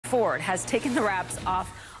Ford has taken the wraps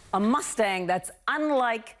off a Mustang that's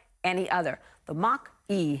unlike any other. The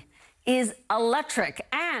Mach-E is electric,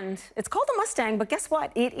 and it's called a Mustang, but guess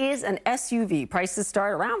what? It is an SUV. Prices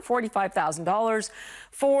start around $45,000.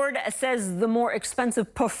 Ford says the more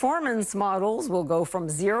expensive performance models will go from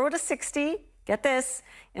 0 to 60, get this,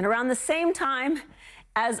 in around the same time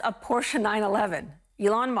as a Porsche 911.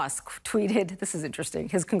 Elon Musk tweeted, this is interesting,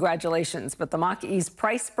 his congratulations, but the Mach-E's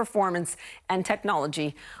price, performance, and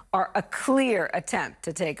technology are a clear attempt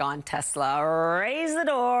to take on Tesla. Raise the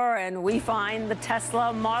door, and we find the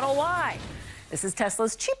Tesla Model Y. This is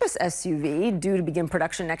Tesla's cheapest SUV, due to begin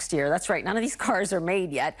production next year. That's right, none of these cars are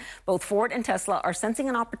made yet. Both Ford and Tesla are sensing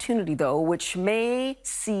an opportunity, though, which may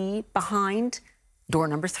see behind door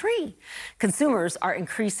number 3. Consumers are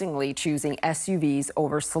increasingly choosing SUVs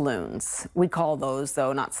over saloons. We call those,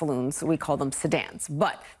 though, not saloons, we call them sedans.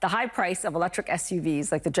 But the high price of electric SUVs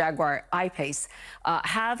like the Jaguar I-Pace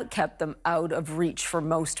have kept them out of reach for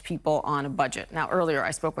most people on a budget. Now, earlier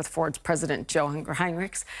I spoke with Ford's president, Joe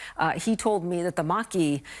Hinrichs. He told me that the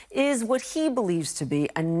Mach-E is what he believes to be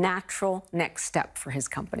a natural next step for his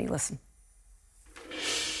company. Listen.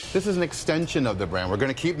 This is an extension of the brand. We're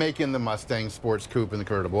going to keep making the Mustang Sports Coupe and the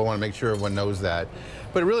convertible. I want to make sure everyone knows that.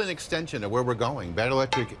 But really an extension of where we're going. Battery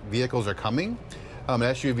electric vehicles are coming. An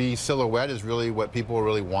SUV silhouette is really what people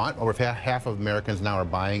really want. Over half of Americans now are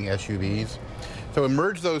buying SUVs. So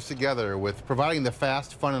merge those together with providing the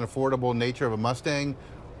fast, fun, and affordable nature of a Mustang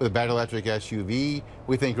with a battery electric SUV,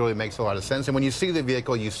 we think really makes a lot of sense. And when you see the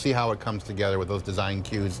vehicle, you see how it comes together with those design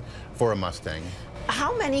cues for a Mustang.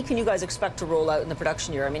 How many can you guys expect to roll out in the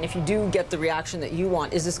production year? I mean, if you do get the reaction that you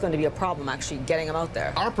want, is this going to be a problem actually getting them out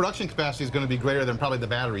there? Our production capacity is going to be greater than probably the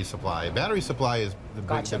battery supply. Battery supply is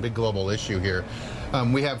the big global issue here.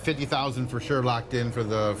 We have 50,000 for sure locked in for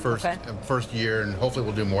the first year, and hopefully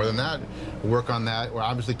we'll do more than that. We'll work on that. We're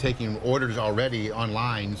obviously taking orders already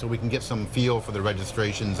online so we can get some feel for the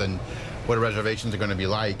registrations and what reservations are going to be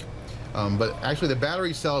like. But actually the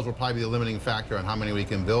battery cells will probably be the limiting factor on how many we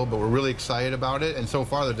can build, but we're really excited about it, and so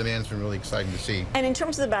far the demand's been really exciting to see. And in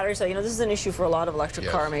terms of the battery cell, you know, this is an issue for a lot of electric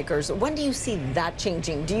car makers. When do you see that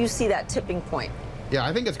changing? Do you see that tipping point? Yeah,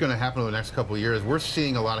 I think it's going to happen over the next couple of years. We're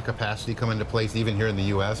seeing a lot of capacity come into place, even here in the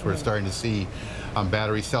U.S. We're starting to see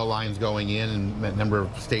battery cell lines going in a number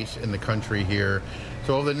of states in the country here.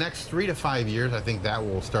 So over the next 3 to 5 years, I think that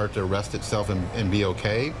will start to rest itself and be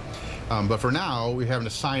okay. But for now, we're having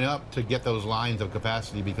to sign up to get those lines of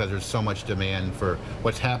capacity because there's so much demand for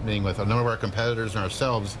what's happening with a number of our competitors and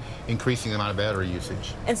ourselves increasing the amount of battery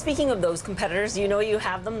usage. And speaking of those competitors, you know you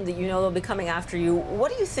have them, you know they'll be coming after you.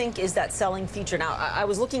 What do you think is that selling feature? Now, I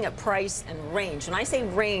was looking at price and range. When I say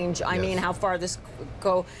range, I mean how far this could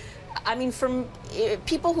go. I mean, from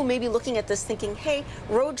people who may be looking at this thinking, hey,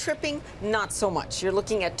 road tripping, not so much. You're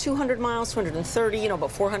looking at 200 miles, 230, you know, about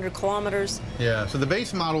 400 kilometers. Yeah, so the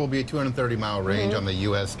base model will be a 230-mile range on the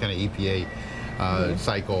U.S. kind of EPA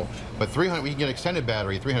cycle. But 300, we can get extended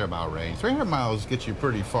battery, 300-mile range. 300 miles gets you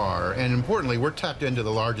pretty far. And importantly, we're tapped into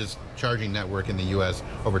the largest charging network in the U.S.,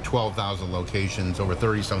 over 12,000 locations, over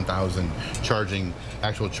 30-some thousand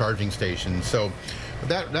actual charging stations. So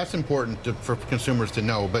that's important for consumers to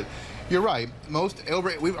know. But you're right.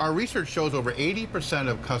 Our research shows over 80%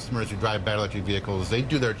 of customers who drive battery electric vehicles, they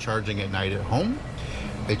do their charging at night at home.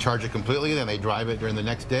 They charge it completely, then they drive it during the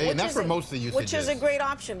next day, and that's where most of the usage is. Which is a great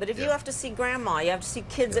option. But if you have to see grandma, you have to see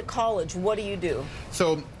kids at college, what do you do?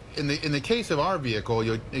 So in the case of our vehicle,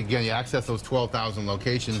 you access those 12,000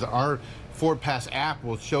 locations. Our Ford Pass app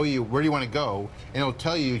will show you where you want to go, and it'll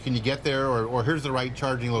tell you, can you get there, or here's the right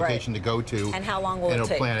charging location to go to. And how long will it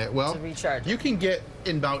take to recharge? You can get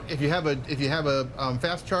in about, if you have a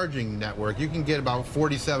fast charging network, you can get about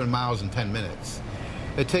 47 miles in 10 minutes.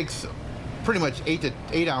 It takes pretty much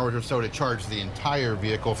 8 hours or so to charge the entire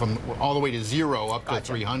vehicle from all the way to 0 up to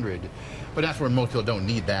 300. But that's where most people don't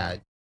need that.